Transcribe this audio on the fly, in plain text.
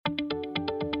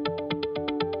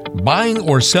Buying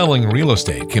or selling real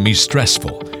estate can be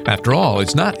stressful. After all,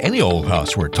 it's not any old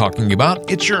house we're talking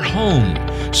about, it's your home.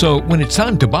 So when it's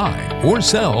time to buy or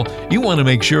sell, you want to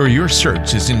make sure your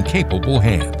search is in capable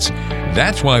hands.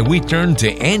 That's why we turn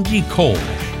to Angie Cole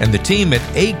and the team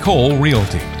at A. Cole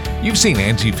Realty. You've seen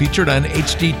Angie featured on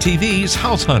HGTV's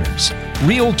House Hunters.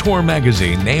 Realtor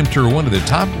magazine named her one of the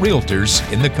top realtors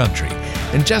in the country.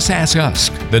 And just ask us,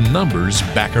 the numbers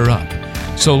back her up.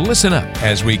 So listen up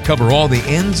as we cover all the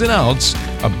ins and outs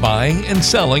of buying and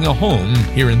selling a home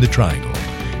here in the Triangle.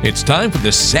 It's time for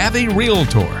the Savvy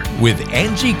Realtor with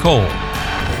Angie Cole.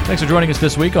 Thanks for joining us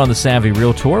this week on the Savvy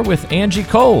Realtor with Angie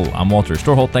Cole. I'm Walter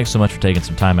Storholt. Thanks so much for taking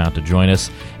some time out to join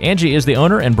us. Angie is the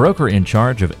owner and broker in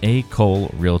charge of A. Cole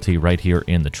Realty right here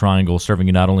in the Triangle, serving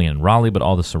you not only in Raleigh, but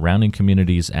all the surrounding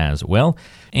communities as well.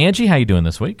 Angie, how you doing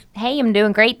this week? Hey, I'm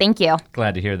doing great. Thank you.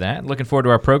 Glad to hear that. Looking forward to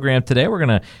our program today. We're going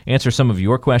to answer some of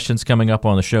your questions coming up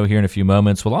on the show here in a few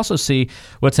moments. We'll also see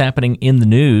what's happening in the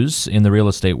news in the real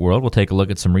estate world. We'll take a look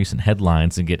at some recent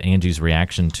headlines and get Angie's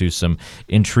reaction to some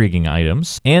intriguing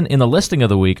items. And in the listing of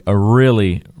the week, a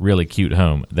really, really cute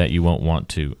home that you won't want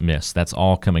to miss. That's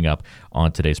all coming up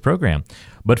on today's program.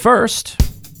 But first,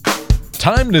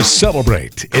 time to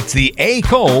celebrate. It's the A.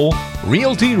 Cole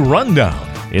Realty Rundown.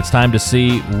 It's time to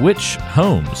see which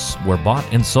homes were bought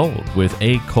and sold with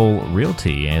A. Cole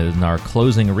Realty. And in our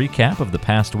closing recap of the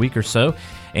past week or so,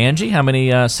 Angie, how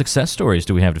many success stories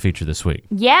do we have to feature this week?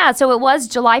 Yeah, so it was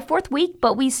July 4th week,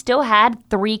 but we still had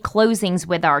 3 closings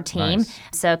with our team. Nice.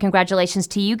 So congratulations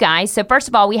to you guys. So first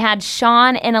of all, we had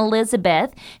Sean and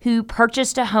Elizabeth who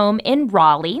purchased a home in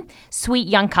Raleigh. Sweet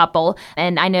young couple.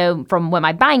 And I know from what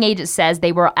my buying agent says,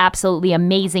 they were absolutely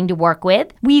amazing to work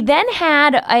with. We then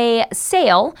had a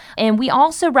sale, and we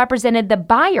also represented the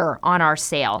buyer on our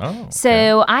sale. Oh, okay.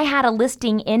 So I had a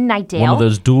listing in Knightdale. One of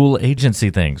those dual agency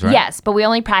things, right? Yes, but we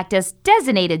only practice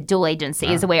designated dual agency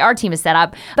is the way our team is set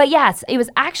up. But yes, it was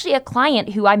actually a client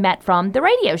who I met from the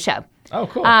radio show. Oh,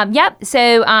 cool. Yep.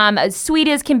 So sweet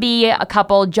as can be a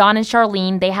couple, John and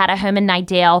Charlene, they had a home in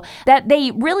Knightdale that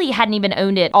they really hadn't even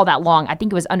owned it all that long. I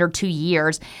think it was under 2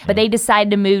 years. But they decided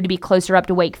to move to be closer up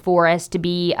to Wake Forest, to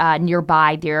be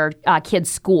nearby their kids'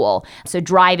 school. So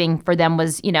driving for them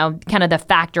was, kind of the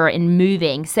factor in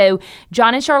moving. So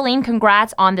John and Charlene,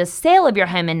 congrats on the sale of your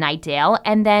home in Knightdale.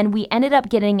 And then we ended up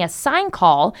getting a sign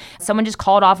call. Someone just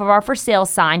called off of our for sale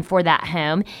sign for that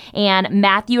home. And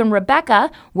Matthew and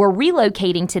Rebecca were relocating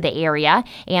to the area.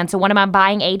 And so one of my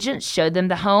buying agents showed them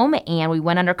the home, and we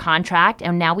went under contract,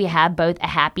 and now we have both a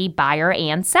happy buyer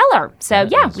and seller. So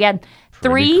we had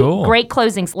 3 great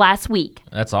closings last week.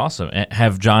 That's awesome.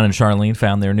 Have John and Charlene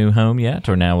found their new home yet,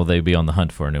 or now will they be on the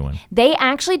hunt for a new one? They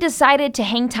actually decided to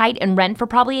hang tight and rent for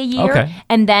probably a year,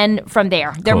 and then from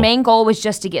there. Their main goal was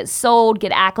just to get sold,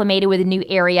 get acclimated with a new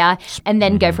area, and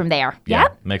then go from there. Yeah,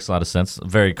 makes a lot of sense.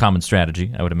 Very common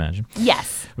strategy, I would imagine.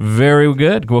 Yes. Very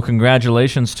good. Well,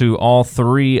 congratulations to all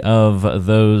 3 of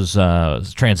those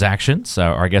transactions.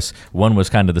 Or I guess one was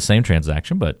kind of the same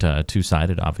transaction, but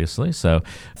 2-sided, obviously. So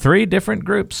 3 different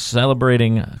groups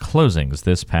celebrating closings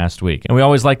this past week. And we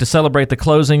always like to celebrate the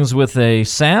closings with a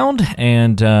sound.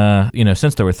 And,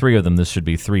 since there were 3 of them, this should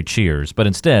be 3 cheers. But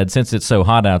instead, since it's so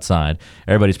hot outside,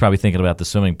 everybody's probably thinking about the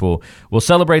swimming pool. We'll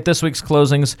celebrate this week's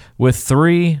closings with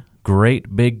 3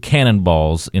 great big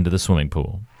cannonballs into the swimming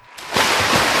pool.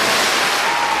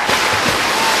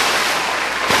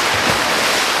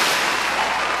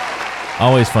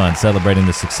 Always fun celebrating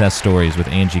the success stories with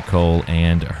Angie Cole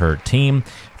and her team.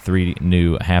 3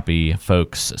 new happy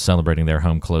folks celebrating their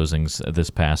home closings this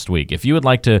past week. If you would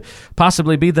like to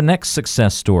possibly be the next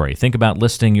success story, think about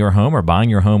listing your home or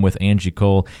buying your home with Angie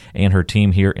Cole and her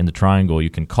team here in the Triangle. You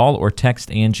can call or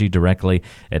text Angie directly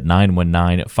at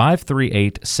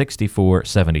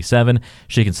 919-538-6477.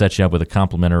 She can set you up with a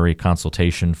complimentary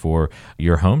consultation for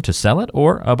your home to sell it,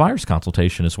 or a buyer's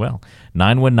consultation as well.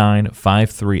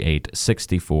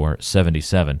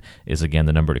 919-538-6477 is again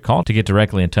the number to call to get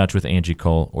directly in touch with Angie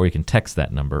Cole, or you can text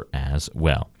that number as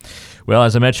well. Well,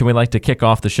 as I mentioned, we like to kick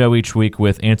off the show each week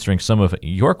with answering some of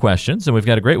your questions, and we've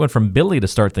got a great one from Billy to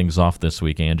start things off this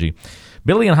week, Angie.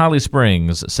 Billy in Holly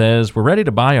Springs says, we're ready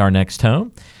to buy our next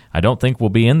home. I don't think we'll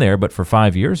be in there, but for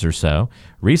 5 years or so.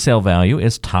 Resale value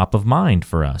is top of mind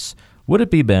for us. Would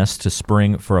it be best to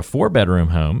spring for a 4-bedroom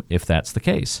home if that's the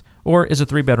case? Or is a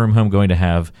 3-bedroom home going to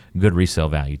have good resale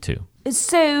value too?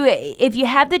 So if you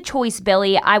have the choice,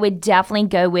 Billy, I would definitely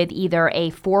go with either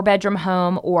a 4-bedroom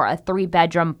home or a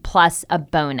 3-bedroom plus a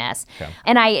bonus. Okay.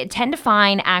 And I tend to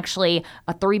find actually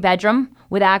a 3-bedroom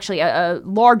with actually a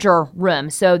larger room,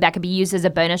 so that could be used as a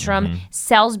bonus room,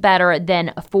 sells better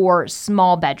than 4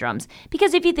 small bedrooms.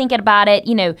 Because if you think about it,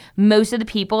 most of the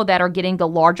people that are getting the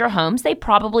larger homes, they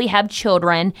probably have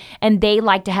children, and they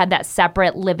like to have that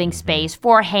separate living space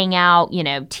for hangout,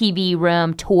 TV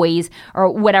room, toys,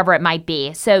 or whatever it might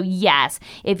be. So yes,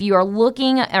 if you are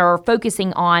looking or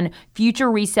focusing on future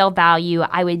resale value,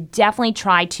 I would definitely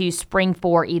try to spring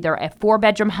for either a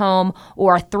 4-bedroom home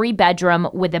or a 3-bedroom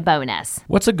with a bonus.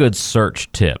 What's a good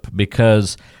search tip?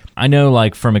 Because I know,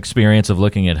 like, from experience of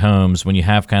looking at homes, when you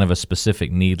have kind of a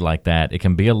specific need like that, it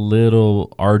can be a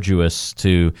little arduous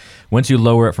to, once you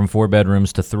lower it from 4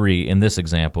 bedrooms to 3, in this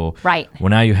example, right? Well,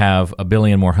 now you have a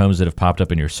billion more homes that have popped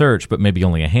up in your search, but maybe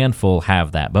only a handful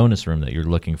have that bonus room that you're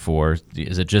looking for.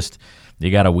 Is it just you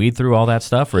got to weed through all that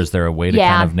stuff, or is there a way to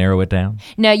kind of narrow it down?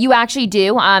 No, you actually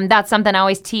do. That's something I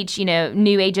always teach,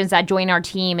 new agents that join our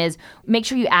team is make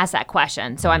sure you ask that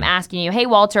question. So I'm asking you, hey,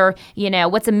 Walter,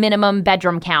 what's a minimum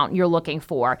bedroom count you're looking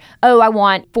for? Oh, I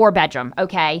want 4 bedroom.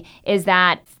 Okay. Is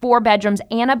that 4 bedrooms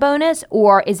and a bonus,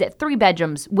 or is it 3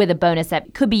 bedrooms with a bonus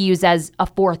that could be used as a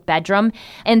 4th bedroom?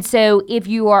 And so if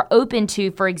you are open to,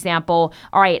 for example,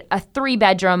 all right, a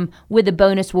 3-bedroom with a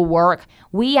bonus will work,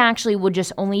 we actually will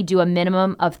just only do a minimum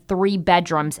of 3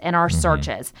 bedrooms in our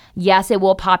searches. Yes, it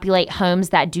will populate homes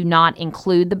that do not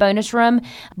include the bonus room,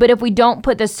 but if we don't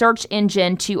put the search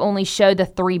engine to only show the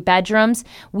 3 bedrooms,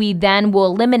 we then will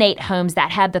eliminate homes that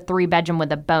have the 3-bedroom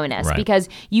with a bonus, because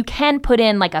you can put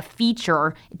in like a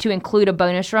feature to include a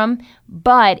bonus room,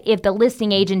 but if the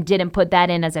listing agent didn't put that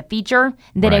in as a feature,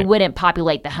 then it wouldn't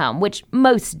populate the home, which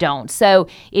most don't. So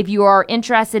if you are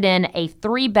interested in a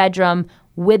 3-bedroom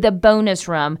with a bonus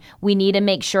room, we need to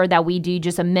make sure that we do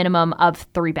just a minimum of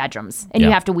 3 bedrooms, and you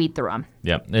have to weed through them.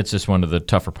 Yep, it's just one of the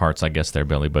tougher parts, I guess, there,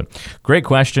 Billy. But great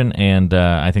question, and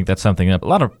I think that's something that a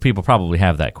lot of people probably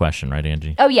have that question, right,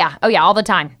 Angie? Oh, yeah, all the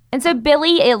time. And so,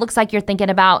 Billy, it looks like you're thinking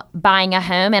about buying a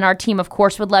home, and our team, of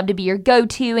course, would love to be your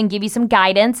go-to and give you some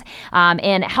guidance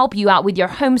and help you out with your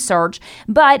home search.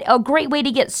 But a great way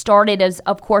to get started is,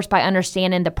 of course, by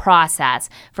understanding the process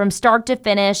from start to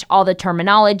finish, all the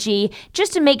terminology,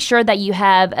 just to make sure that you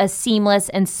have a seamless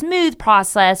and smooth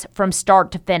process from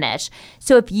start to finish.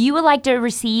 So if you would like to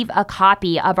receive a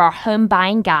copy of our home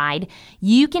buying guide,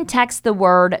 you can text the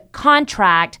word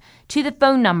contract to the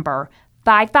phone number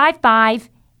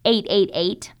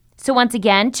 555-888. So once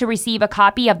again, to receive a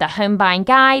copy of the home buying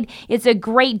guide, it's a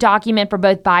great document for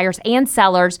both buyers and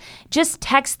sellers. Just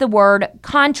text the word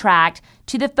contract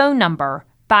to the phone number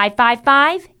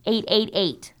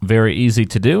 555-888. Very easy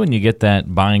to do, and you get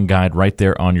that buying guide right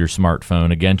there on your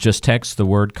smartphone. Again, just text the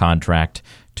word contract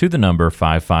to the number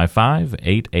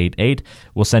 555-888.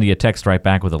 We'll send you a text right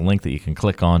back with a link that you can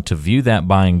click on to view that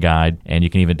buying guide, and you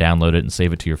can even download it and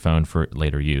save it to your phone for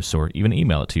later use, or even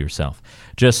email it to yourself.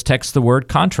 Just text the word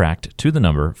contract to the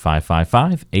number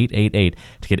 555-888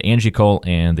 to get Angie Cole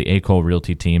and the A. Cole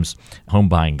Realty team's home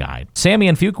buying guide. Sammy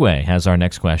in Fuquay has our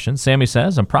next question. Sammy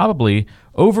says, I'm probably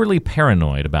overly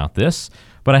paranoid about this,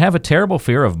 but I have a terrible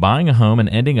fear of buying a home and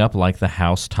ending up like the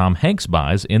house Tom Hanks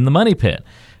buys in The Money Pit.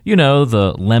 You know,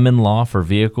 the lemon law for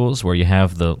vehicles where you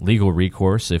have the legal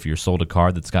recourse if you're sold a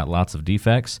car that's got lots of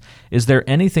defects. Is there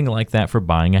anything like that for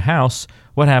buying a house?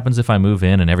 What happens if I move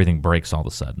in and everything breaks all of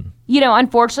a sudden?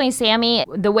 Unfortunately, Sammy,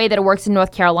 the way that it works in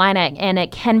North Carolina, and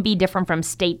it can be different from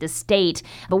state to state,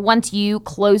 but once you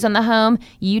close on the home,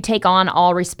 you take on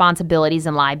all responsibilities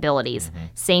and liabilities. Mm-hmm.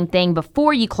 Same thing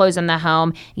before you close on the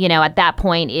home. At that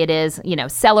point, it is,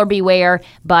 seller beware,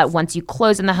 but once you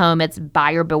close on the home, it's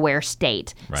buyer beware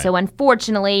state. Right. So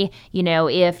unfortunately,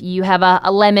 if you have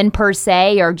a lemon per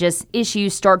se, or just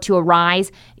issues start to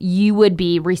arise, you would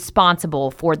be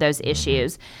responsible for those issues.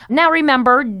 Now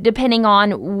remember, depending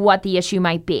on what the issue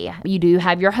might be, you do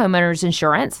have your homeowner's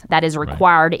insurance that is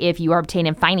required if you are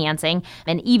obtaining financing.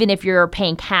 And even if you're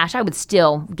paying cash, I would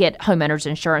still get homeowner's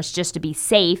insurance just to be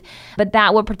safe, but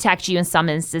that would protect you in some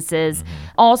instances. Mm-hmm.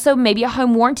 Also, maybe a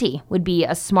home warranty would be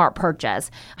a smart purchase.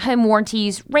 Home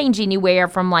warranties range anywhere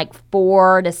from like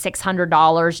 $400 to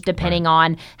 $600 depending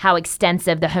on how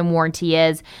extensive the home warranty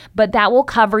is, but that will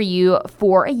cover you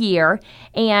for a year,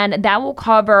 and that will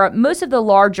cover most of of the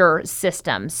larger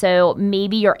systems, so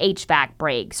maybe your HVAC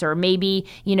breaks or maybe,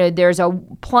 there's a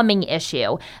plumbing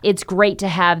issue, it's great to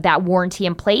have that warranty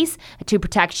in place to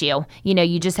protect you.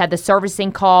 You just have the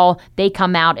servicing call, they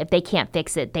come out. If they can't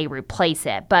fix it, they replace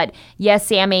it. But yes,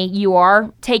 Sammy, you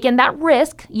are taking that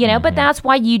risk, but that's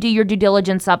why you do your due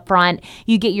diligence up front.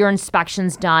 You get your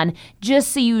inspections done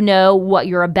just so you know what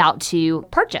you're about to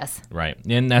purchase. Right.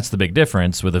 And that's the big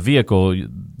difference. With a vehicle,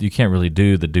 you can't really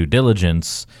do the due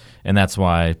diligence, and that's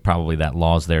why probably that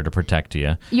law's there to protect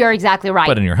you. You're exactly right.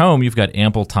 But in your home, you've got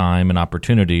ample time and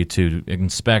opportunity to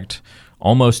inspect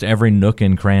almost every nook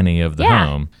and cranny of the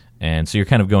home. And so you're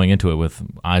kind of going into it with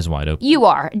eyes wide open. You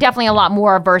are. Definitely a lot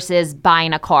more versus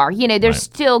buying a car. There's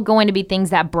still going to be things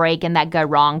that break and that go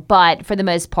wrong. But for the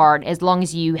most part, as long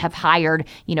as you have hired,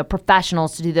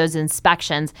 professionals to do those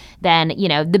inspections, then,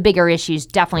 the bigger issues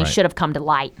definitely should have come to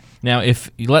light. Now, if,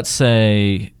 let's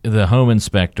say, the home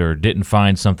inspector didn't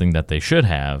find something that they should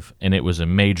have, and it was a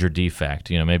major defect,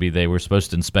 maybe they were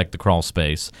supposed to inspect the crawl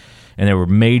space, and there were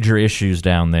major issues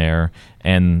down there,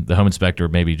 and the home inspector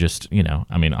maybe just,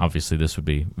 obviously this would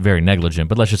be very negligent,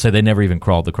 but let's just say they never even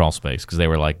crawled the crawl space because they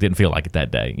were didn't feel like it that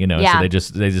day, so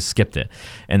they just skipped it,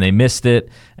 and they missed it,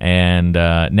 and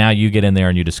now you get in there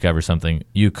and you discover something.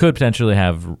 You could potentially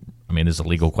have, this is a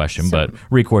legal question, but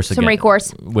recourse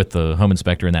with the home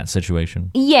inspector in that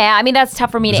situation. Yeah, that's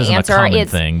tough for me to answer. It's a common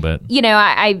thing, but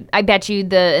I bet you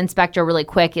the inspector really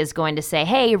quick is going to say,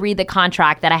 "Hey, read the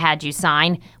contract that I had you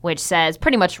sign," which says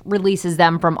pretty much releases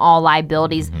them from all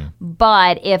liabilities. Mm-hmm.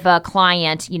 But if a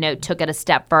client, took it a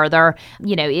step further,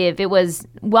 if it was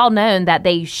well known that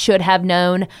they should have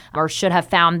known or should have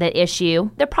found the issue,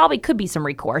 there probably could be some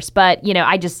recourse. But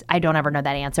I don't ever know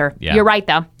that answer. Yeah. You're right,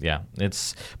 though. Yeah,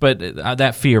 but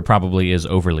that fear probably is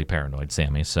overly paranoid,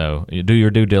 Sammy. So you do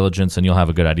your due diligence, and you'll have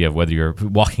a good idea of whether you're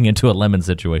walking into a lemon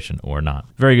situation or not.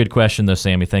 Very good question, though,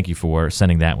 Sammy. Thank you for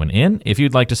sending that one in. If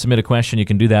you'd like to submit a question, you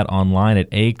can do that online at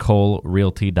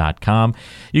acolerealty.com.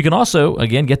 You can also,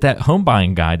 again, get that home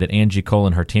buying guide that Angie Cole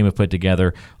and her team have put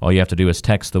together. All you have to do is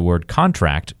text the word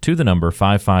contract to the number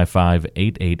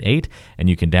 555-888, and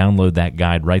you can download that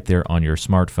guide right there on your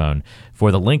smartphone.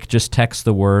 For the link, just text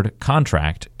the word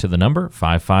contract to the number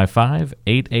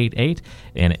 555-888,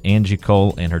 and Angie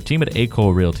Cole and her team at A.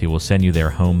 Cole Realty will send you their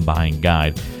home buying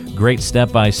guide. Great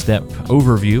step-by-step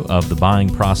overview of the buying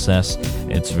process.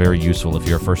 It's very useful if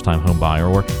you're a first-time home buyer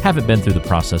or haven't been through the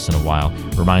process in a while.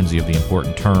 Reminds you of the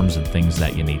important terms and things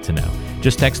that you need to know.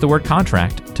 Just text the word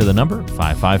contract to the number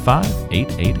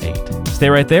 555-888. Stay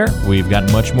right there. We've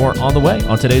got much more on the way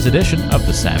on today's edition of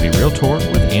The Savvy Realtor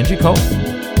with Angie Cole.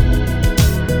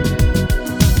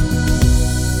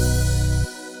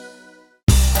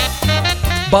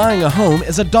 Buying a home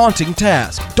is a daunting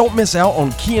task. Don't miss out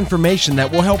on key information that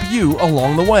will help you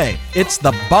along the way. It's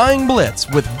the Buying Blitz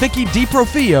with Vicki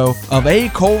DiProfio of A.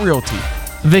 Cole Realty.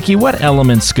 Vicki, what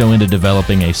elements go into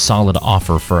developing a solid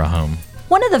offer for a home?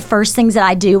 One of the first things that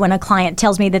I do when a client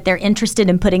tells me that they're interested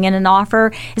in putting in an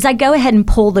offer is I go ahead and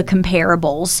pull the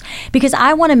comparables, because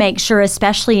I want to make sure,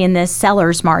 especially in this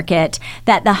seller's market,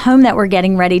 that the home that we're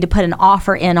getting ready to put an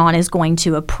offer in on is going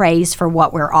to appraise for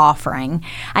what we're offering.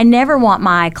 I never want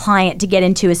my client to get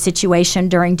into a situation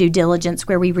during due diligence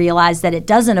where we realize that it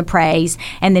doesn't appraise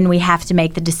and then we have to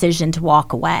make the decision to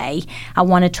walk away. I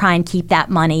want to try and keep that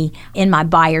money in my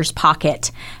buyer's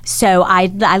pocket. So I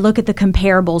look at the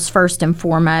comparables first and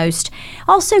foremost.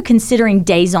 Also considering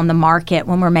days on the market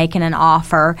when we're making an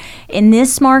offer. In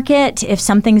this market, if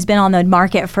something's been on the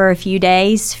market for a few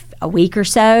days, a week or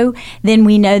so, then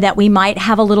we know that we might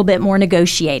have a little bit more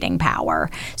negotiating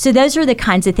power. So those are the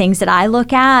kinds of things that I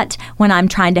look at when I'm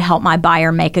trying to help my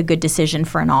buyer make a good decision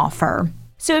for an offer.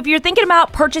 So if you're thinking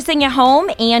about purchasing a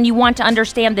home and you want to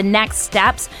understand the next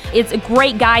steps, it's a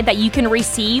great guide that you can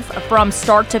receive from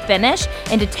start to finish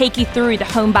and to take you through the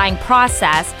home buying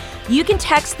process. You can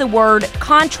text the word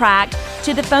contract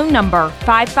to the phone number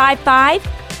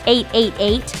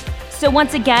 555-888. So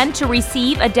once again, to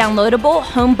receive a downloadable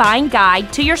home buying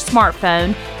guide to your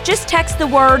smartphone, just text the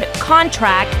word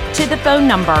contract to the phone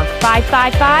number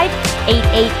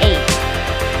 555-888.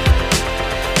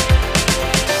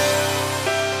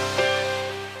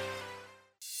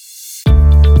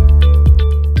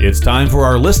 It's time for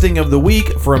our listing of the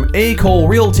week from A. Cole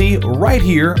Realty right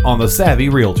here on The Savvy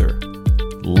Realtor.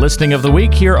 Listing of the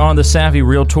week here on The Savvy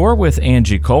Realtor with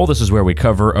Angie Cole. This is where we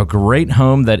cover a great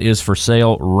home that is for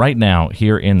sale right now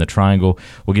here in the Triangle.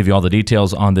 We'll give you all the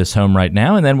details on this home right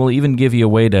now, and then we'll even give you a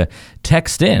way to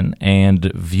text in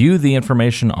and view the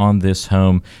information on this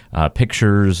home,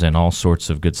 pictures and all sorts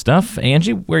of good stuff.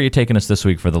 Angie, where are you taking us this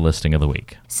week for the listing of the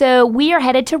week? So we are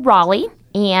headed to Raleigh.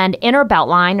 and Inner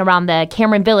Beltline around the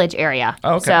Cameron Village area.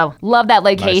 Oh, okay. So love that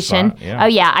location. Nice spot, yeah. Oh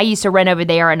yeah, I used to rent over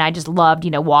there, and I just loved,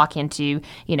 walk into,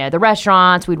 the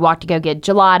restaurants. We'd walk to go get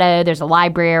gelato. There's a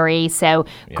library. So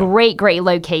great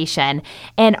location.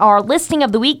 And our listing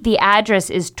of the week, the address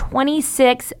is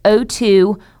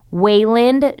 2602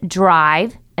 Wayland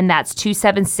Drive, and that's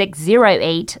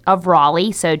 27608 of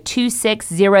Raleigh. So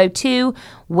 2602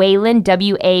 Wayland,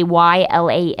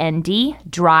 Wayland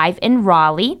Drive in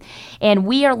Raleigh. And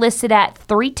we are listed at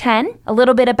 $310. A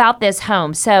little bit about this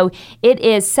home. So it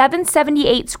is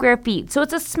 778 square feet. So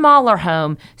it's a smaller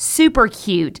home, super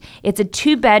cute. It's a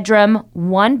 2-bedroom,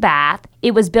 1-bath.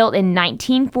 It was built in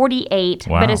 1948,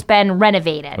 Wow. but it's been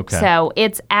renovated. Okay. So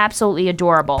it's absolutely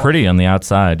adorable. Pretty on the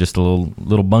outside, just a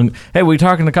little bungalow. Hey, we were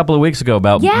talking a couple of weeks ago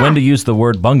about when to use the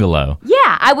word bungalow.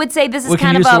 Yeah, I would say this is We can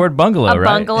kind of use the word bungalow, a right?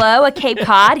 bungalow, a Cape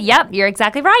Cod. Yep, you're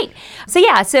exactly right.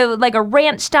 So like a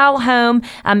ranch-style home.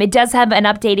 It does have an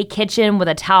updated kitchen with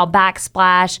a tile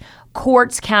backsplash,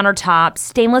 quartz countertops,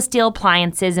 stainless steel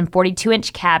appliances, and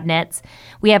 42-inch cabinets.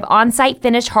 We have on-site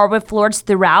finished hardwood floors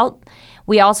throughout.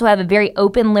 We also have a very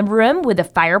open living room with a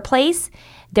fireplace.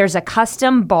 There's a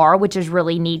custom bar, which is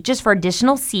really neat, just for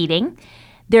additional seating.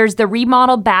 There's the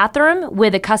remodeled bathroom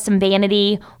with a custom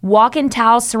vanity, walk-in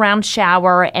towel surround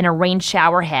shower, and a rain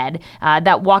shower head.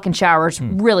 That walk-in shower is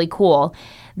really cool.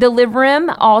 The living room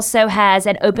also has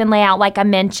an open layout, like I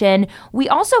mentioned. We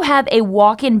also have a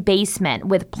walk-in basement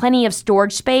with plenty of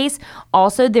storage space.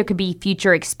 Also, there could be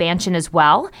future expansion as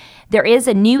well. There is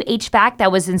a new HVAC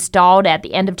that was installed at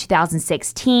the end of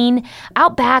 2016.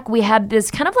 Out back, we have this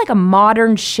kind of like a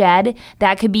modern shed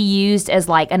that could be used as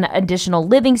like an additional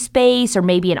living space or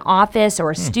maybe an office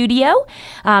or a studio.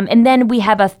 And then we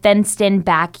have a fenced-in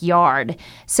backyard.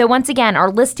 So once again,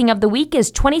 our listing of the week is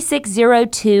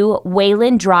 2602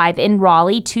 Wayland Drive in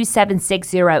Raleigh,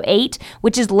 27608,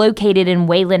 which is located in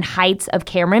Wayland Heights of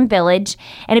Cameron Village.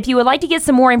 And if you would like to get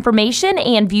some more information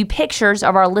and view pictures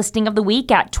of our listing of the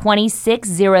week at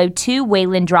 2602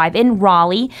 Wayland Drive in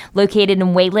Raleigh, located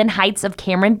in Wayland Heights of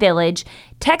Cameron Village,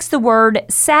 text the word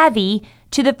SAVVY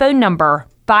to the phone number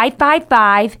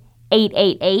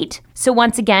 555-888. So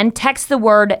once again, text the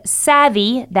word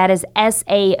SAVVY, that is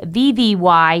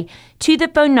SAVVY, to the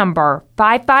phone number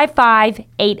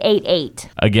 555-888.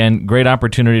 Again, great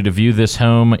opportunity to view this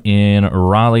home in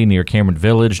Raleigh near Cameron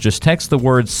Village. Just text the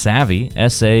word SAVVY,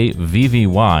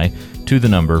 SAVVY, to the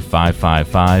number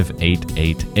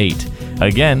 555-888.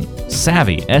 Again,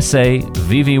 SAVVY,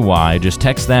 SAVVY. Just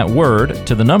text that word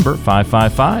to the number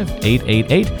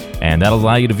 555-888, and that'll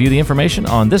allow you to view the information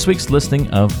on this week's listing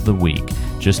of the week.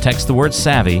 Just text the word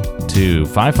SAVVY to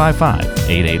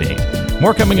 555-888.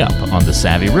 More coming up on The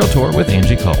Savvy Realtor with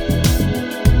Angie Cole.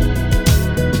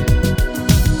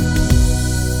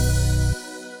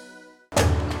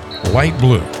 Light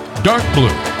blue, dark blue,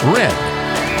 red.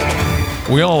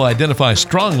 We all identify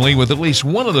strongly with at least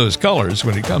one of those colors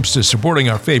when it comes to supporting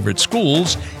our favorite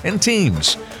schools and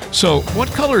teams. So, what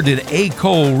color did A.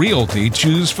 Cole Realty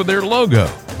choose for their logo?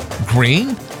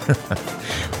 Green?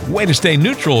 Way to stay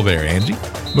neutral there, Angie.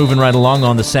 Moving right along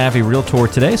on The Savvy Realtor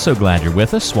today. So glad you're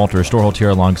with us. Walter Storholt here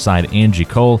alongside Angie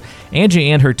Cole.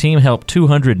 Angie and her team helped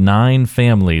 209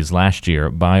 families last year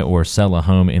buy or sell a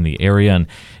home in the area. And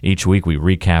each week we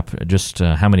recap just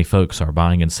how many folks are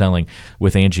buying and selling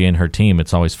with Angie and her team.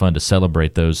 It's always fun to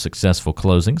celebrate those successful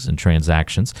closings and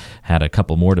transactions. Had a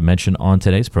couple more to mention on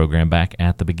today's program back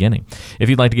at the beginning. If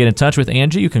you'd like to get in touch with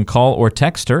Angie, you can call or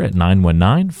text her at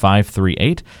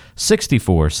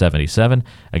 919-538-6477.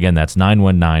 Again, that's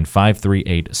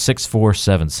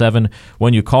 919-538-6477.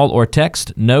 When you call or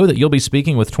text, know that you'll be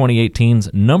speaking with 2018's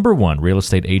 #1 real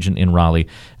estate agent in Raleigh,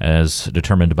 as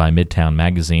determined by Midtown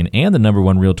Magazine, and the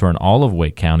 #1 realtor in all of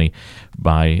Wake County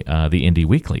by the Indy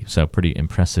Weekly. So pretty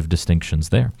impressive distinctions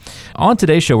there. On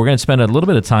today's show, we're going to spend a little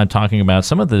bit of time talking about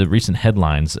some of the recent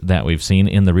headlines that we've seen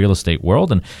in the real estate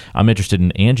world, and I'm interested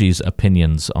in Angie's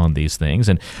opinions on these things.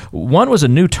 And one was a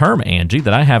new term, Angie,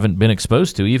 that I haven't been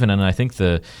exposed to even in, I think,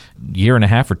 the year and a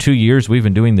half or 2 years we've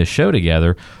been doing this show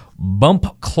together.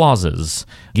 Bump clauses.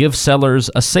 Give sellers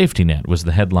a safety net was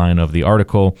the headline of the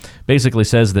article. Basically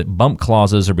says that bump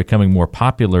clauses are becoming more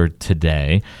popular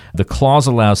today. The clause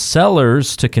allows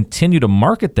sellers to continue to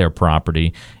market their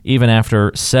property even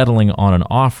after settling on an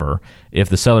offer. If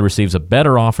the seller receives a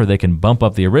better offer, they can bump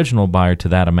up the original buyer to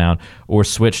that amount or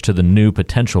switch to the new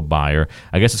potential buyer.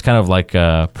 I guess it's kind of like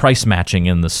price matching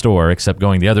in the store, except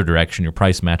going the other direction. You're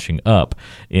price matching up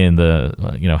in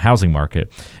the housing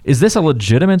market. Is this a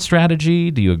legitimate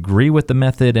strategy? Do you agree with the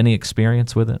method? Any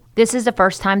experience with it? This is the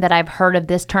first time that I've heard of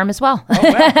this term as well. Oh,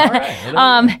 wow. All right.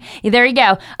 Well, there you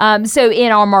go. So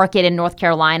in our market in North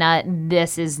Carolina,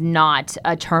 this is not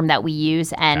a term that we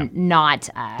use and not,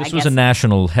 this was a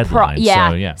national headline.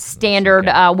 Standard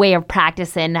way of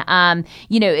practicing.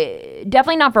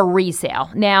 Definitely not for resale.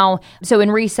 Now, so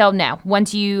in resale, no.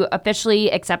 Once you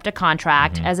officially accept a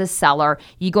contract as a seller,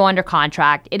 you go under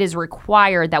contract. It is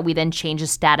required that we then change the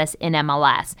status in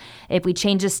MLS. If we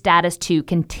change the status to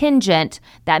contingent,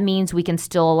 that means we can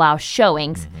still allow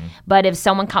showings. But if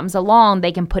someone comes along,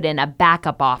 they can put in a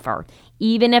backup offer.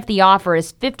 Even if the offer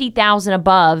is $50,000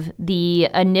 above the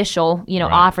initial,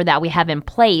 offer that we have in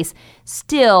place,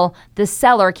 still the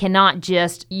seller cannot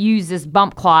just use this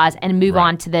bump clause and move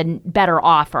on to the better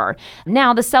offer.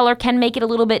 Now, the seller can make it a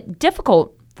little bit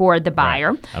difficult for the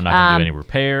buyer. Right. I'm not going to do any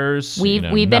repairs.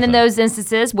 We've been in those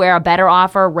instances where a better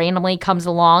offer randomly comes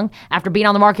along. After being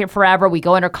on the market forever, we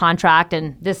go under contract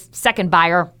and this second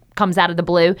buyer comes out of the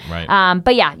blue. Right.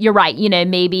 But yeah, you're right.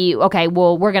 Maybe, okay,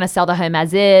 well, we're going to sell the home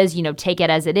as is, take it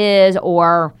as it is,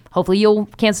 or hopefully you'll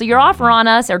cancel your offer on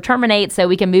us or terminate so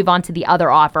we can move on to the other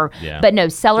offer. Yeah. But no,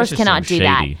 sellers cannot do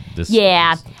shady.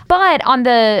 that. But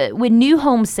with new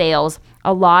home sales,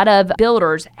 a lot of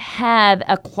builders have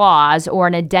a clause or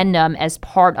an addendum as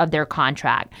part of their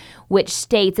contract, which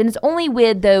states, and it's only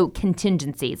with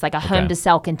contingencies, like a home to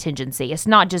sell contingency. It's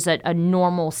not just a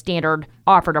normal standard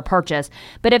offer to purchase.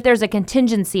 But if there's a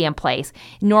contingency in place,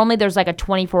 normally there's like a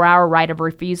 24-hour right of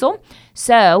refusal.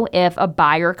 So if a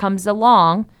buyer comes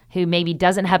along who maybe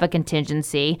doesn't have a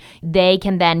contingency, they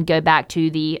can then go back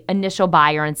to the initial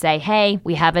buyer and say, hey,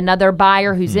 we have another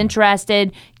buyer who's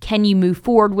interested. Can you move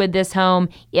forward with this home?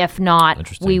 If not,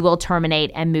 we will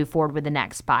terminate and move forward with the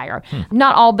next buyer.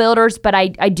 Not all builders, but I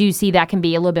do see that can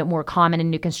be a little bit more common in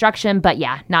new construction, but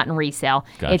not in resale.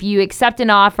 Gotcha. If you accept an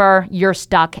offer, you're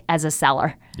stuck as a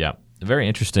seller. Yeah. Very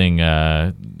interesting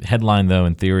headline, though,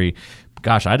 in theory.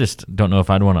 Gosh, I just don't know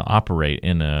if I'd want to operate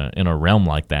in a realm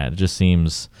like that. It just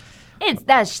seems...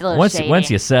 That's a little shady. Once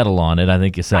you settle on it, I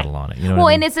think you settle on it. You know well,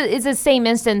 what I mean? and it's the same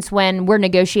instance when we're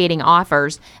negotiating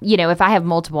offers. If I have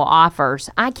multiple offers,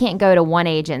 I can't go to one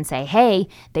agent and say, hey,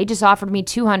 they just offered me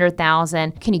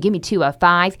 $200,000. Can you give me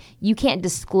 $205,000? You can't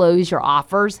disclose your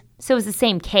offers. So it's the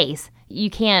same case. You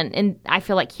can't, and I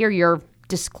feel like here you're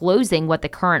disclosing what the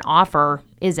current offer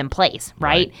is in place,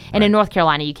 right? And in North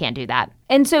Carolina, you can't do that.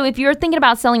 And so if you're thinking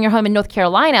about selling your home in North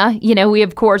Carolina, we,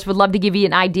 of course, would love to give you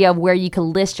an idea of where you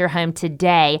can list your home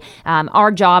today.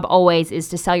 Our job always is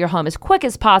to sell your home as quick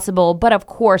as possible, but of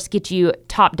course, get you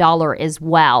top dollar as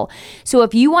well. So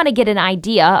if you want to get an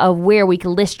idea of where we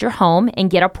can list your home and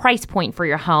get a price point for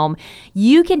your home,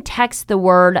 you can text the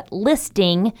word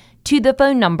listing to the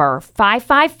phone number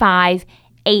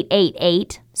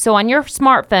 555-888. So on your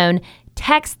smartphone,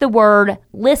 text the word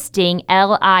listing,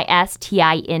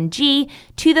 LISTING,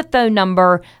 to the phone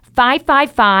number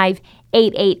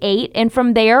 555-888. And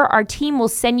from there, our team will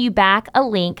send you back a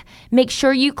link. Make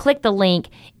sure you click the link,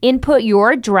 input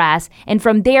your address, and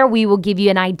from there, we will give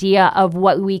you an idea of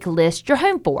what we can list your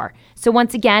home for. So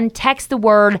once again, text the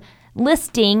word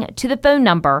listing to the phone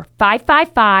number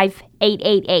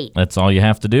 555-888. That's all you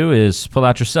have to do is pull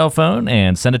out your cell phone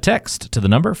and send a text to the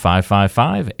number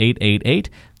 555-888.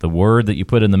 The word that you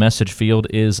put in the message field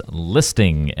is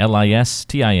listing,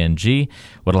 LISTING.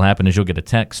 What'll happen is you'll get a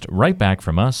text right back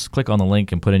from us. Click on the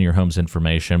link and put in your home's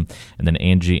information, and then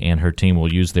Angie and her team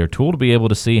will use their tool to be able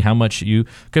to see how much you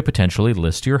could potentially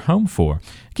list your home for.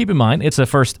 Keep in mind, it's a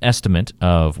first estimate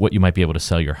of what you might be able to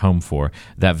sell your home for.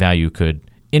 That value could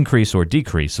increase or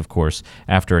decrease, of course,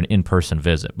 after an in-person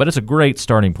visit. But it's a great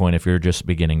starting point if you're just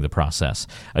beginning the process.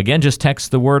 Again, just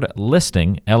text the word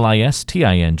listing,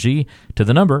 LISTING, to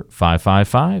the number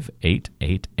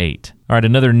 555-888. All right,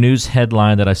 another news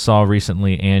headline that I saw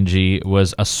recently, Angie,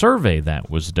 was a survey that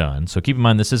was done. So keep in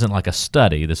mind, this isn't like a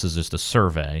study. This is just a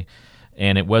survey.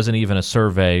 And it wasn't even a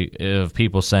survey of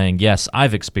people saying, yes,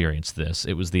 I've experienced this.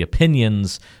 It was the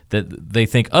opinions that they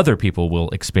think other people will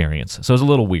experience. So it's a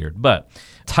little weird. But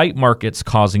tight markets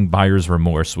causing buyer's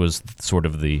remorse was sort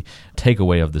of the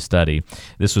takeaway of the study.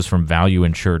 This was from Value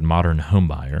Insured Modern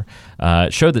Homebuyer.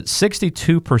 It showed that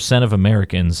 62% of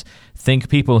Americans think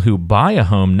people who buy a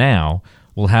home now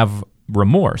will have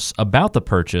remorse about the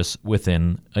purchase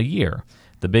within a year.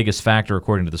 The biggest factor,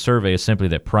 according to the survey, is simply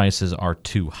that prices are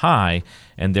too high,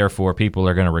 and therefore people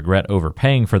are going to regret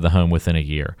overpaying for the home within a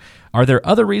year. Are there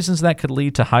other reasons that could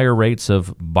lead to higher rates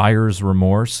of buyer's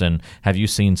remorse? And have you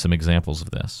seen some examples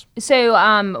of this?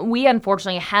 So we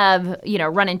unfortunately have,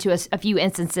 run into a few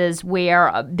instances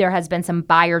where there has been some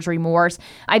buyer's remorse.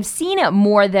 I've seen it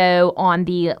more, though, on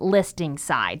the listing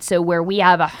side. So where we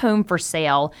have a home for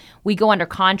sale, we go under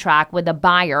contract with a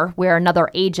buyer where another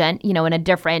agent, in a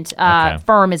different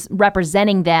firm is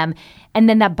representing them, and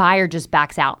then that buyer just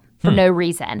backs out for no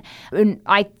reason. And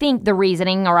I think the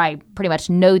reasoning, or I pretty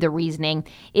much know the reasoning,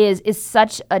 is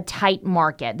such a tight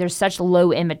market. There's such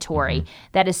low inventory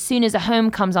that as soon as a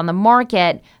home comes on the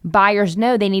market, buyers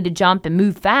know they need to jump and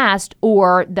move fast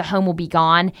or the home will be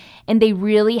gone. And they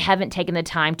really haven't taken the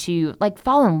time to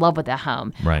fall in love with the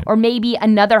home. Right. Or maybe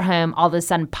another home all of a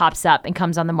sudden pops up and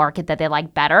comes on the market that they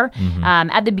like better.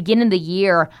 At the beginning of the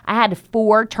year, I had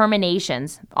 4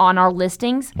 terminations on our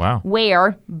listings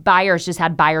where buyers just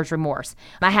had buyer's remorse.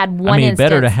 I had one instance.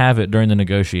 Better to have it during the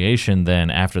negotiation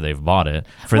than after they've bought it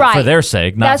for their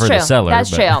sake, not That's for true. the seller. That's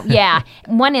true. Yeah.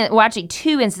 Actually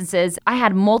 2 instances. I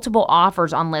had multiple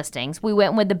offers on listings. We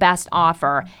went with the best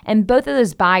offer, and both of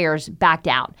those buyers backed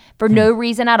out for no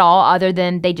reason at all other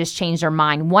than they just changed their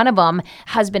mind. One of them,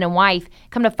 husband and wife,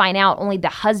 come to find out only the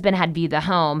husband had viewed the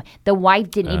home. The wife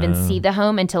didn't even see the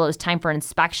home until it was time for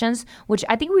inspections, which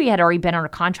I think we had already been on a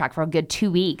contract for a good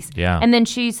 2 weeks. Yeah. And then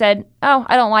she said, "Oh,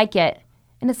 I don't like it."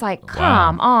 And it's like,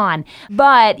 come on.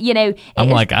 But, I'm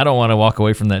like, I don't want to walk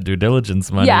away from that due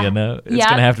diligence money, It's going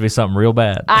to have to be something real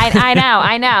bad. I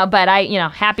know. But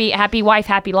happy wife,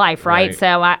 happy life, right?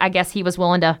 So I guess he was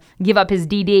willing to give up his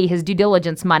DD, his due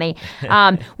diligence money.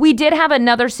 We did have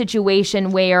another situation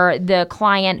where the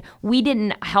client, we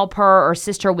didn't help her or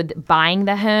assist her with buying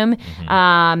the home.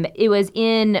 It was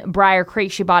in Briar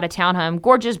Creek. She bought a townhome,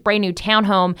 gorgeous, brand new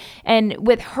townhome. And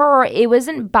with her, it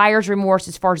wasn't buyer's remorse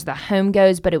as far as the home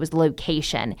goes, but it was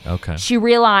location. Okay. She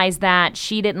realized that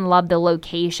she didn't love the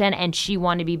location and she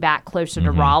wanted to be back closer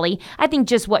to Raleigh. I think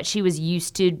just what she was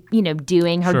used to,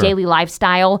 doing, her daily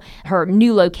lifestyle, her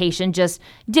new location just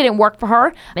didn't work for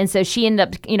her. And so she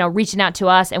ended up, reaching out to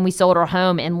us, and we sold her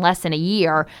home in less than a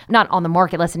year. Not on the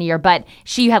market less than a year, but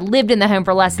she had lived in the home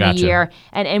for less than a year,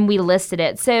 and we listed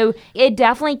it. So it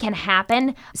definitely can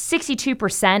happen.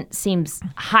 62% seems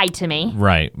high to me.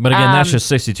 Right. But again, that's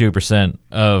just 62%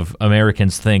 of Americans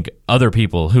think other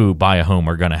people who buy a home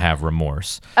are going to have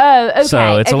remorse. Oh, okay.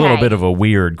 So it's a little bit of a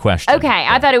weird question. Okay.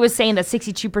 I thought it was saying that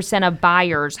 62% of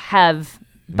buyers have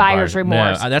buyer's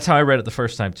remorse. No, that's how I read it the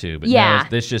first time too. But no,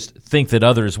 it's just think that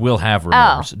others will have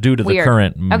remorse due to weird. the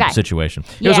current situation.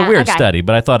 It was a weird study,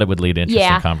 but I thought it would lead to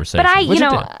interesting conversation.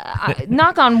 But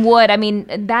knock on wood.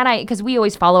 Because we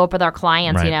always follow up with our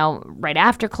clients, right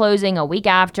after closing, a week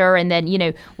after, and then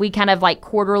we kind of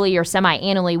quarterly or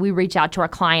semi-annually we reach out to our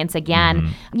clients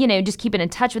again. Just keeping in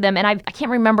touch with them. And I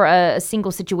can't remember a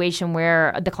single situation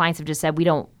where the clients have just said we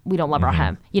don't love our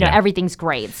home. Everything's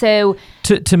great. So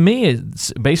to me,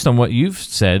 it's based on what you've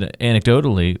said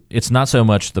anecdotally, it's not so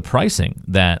much the pricing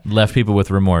that left people with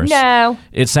remorse. No.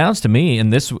 It sounds to me,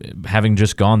 and this, having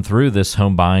just gone through this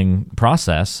home buying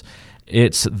process,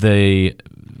 it's the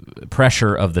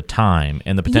pressure of the time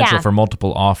and the potential for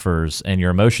multiple offers, and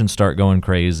your emotions start going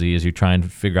crazy as you try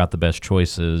and figure out the best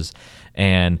choices.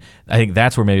 And I think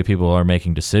that's where maybe people are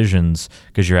making decisions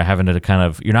because you're having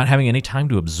to you're not having any time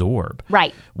to absorb.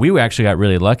 Right. We actually got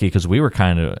really lucky because we were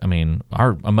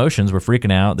our emotions were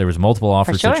freaking out. There was multiple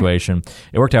offer situation.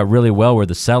 It worked out really well where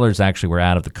the sellers actually were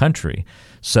out of the country.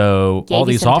 So all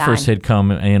these offers had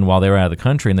come in while they were out of the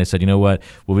country, and they said, you know what,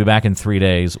 we'll be back in 3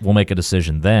 days. We'll make a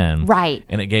decision then. Right.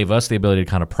 And it gave us the ability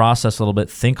to kind of process a little bit,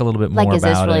 think a little bit more about it. Is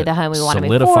this really the home we want to move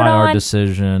solidify forward our on?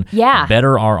 decision, Yeah.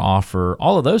 better our offer,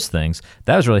 all of those things.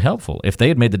 That was really helpful. If they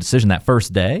had made the decision that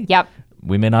first day,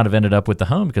 we may not have ended up with the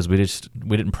home because we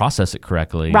didn't process it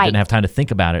correctly. Right. Didn't have time to think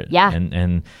about it. Yeah.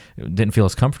 And didn't feel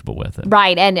as comfortable with it.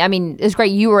 Right. And it's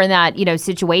great you were in that,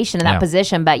 situation, in that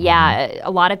position. But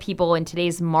a lot of people in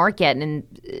today's market and,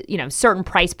 certain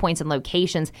price points and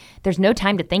locations, there's no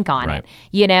time to think on it,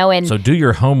 and so do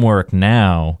your homework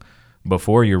now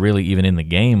before you're really even in the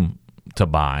game to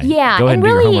buy. Yeah, go ahead and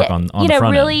really, do your homework on the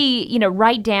front end.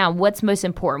 Write down what's most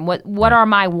important. What are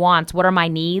my wants? What are my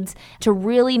needs? To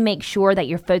really make sure that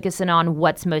you're focusing on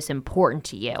what's most important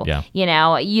to you. Yeah.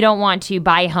 You don't want to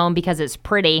buy a home because it's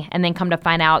pretty and then come to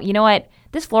find out, you know what?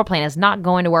 this floor plan is not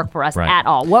going to work for us Right. at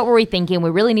all. What were we thinking? We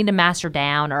really need to master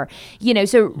down, or,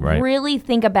 so Right. really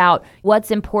think about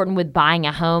what's important with buying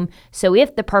a home. So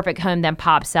if the perfect home then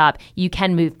pops up, you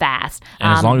can move fast.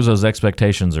 And as long as those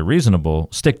expectations are reasonable,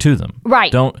 stick to them.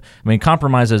 Right.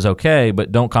 Compromise is okay,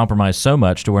 but don't compromise so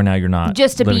much to where now you're not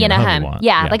just to be living in a the home. you want.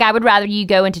 Yeah, like I would rather you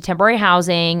go into temporary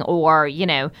housing or,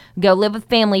 go live with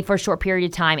family for a short period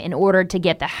of time in order to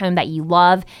get the home that you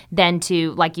love than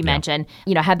to, like you mentioned,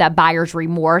 have that buyer's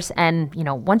remorse. And,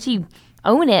 once you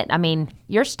own it, I mean,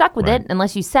 you're stuck with Right. it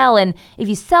unless you sell. And if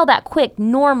you sell that quick,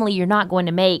 normally you're not going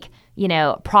to make,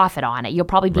 profit on it. You'll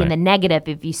probably be in Right. the negative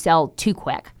if you sell too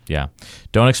quick. Yeah.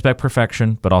 Don't expect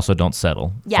perfection, but also don't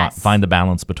settle. Yes. Find the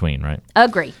balance between, right?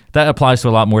 Agree. That applies to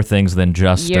a lot more things than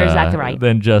just You're exactly right.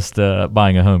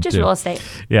 buying a home. Just too. real estate.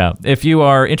 Yeah. If you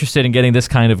are interested in getting this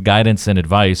kind of guidance and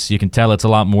advice, you can tell it's a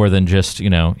lot more than just,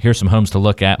 here's some homes to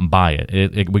look at and buy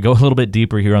it. We go a little bit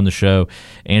deeper here on the show.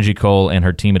 Angie Cole and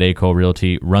her team at A. Cole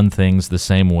Realty run things the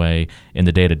same way in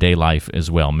the day-to-day life as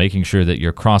well, making sure that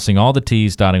you're crossing all the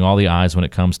T's, dotting all the I's when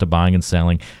it comes to buying and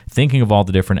selling, thinking of all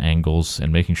the different angles,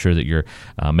 and making sure that you're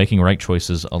making right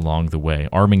choices along the way,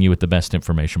 arming you with the best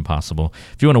information possible.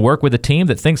 If you want to work with a team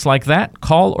that thinks like that,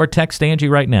 call or text Angie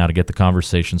right now to get the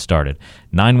conversation started.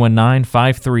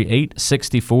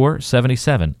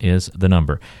 919-538-6477 is the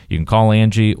number. You can call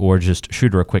Angie or just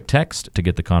shoot her a quick text to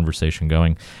get the conversation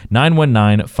going.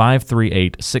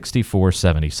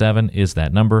 919-538-6477 is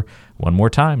that number. One more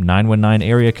time, 919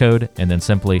 area code, and then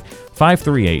simply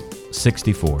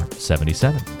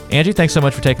 538-6477. Angie, thanks so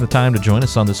much for taking the time to join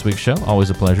us on this week's show.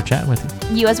 Always a pleasure chatting with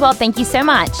you. You as well. Thank you so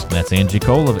much. That's Angie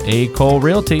Cole of A. Cole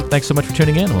Realty. Thanks so much for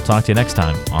tuning in. We'll talk to you next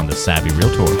time on The Savvy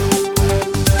Realtor.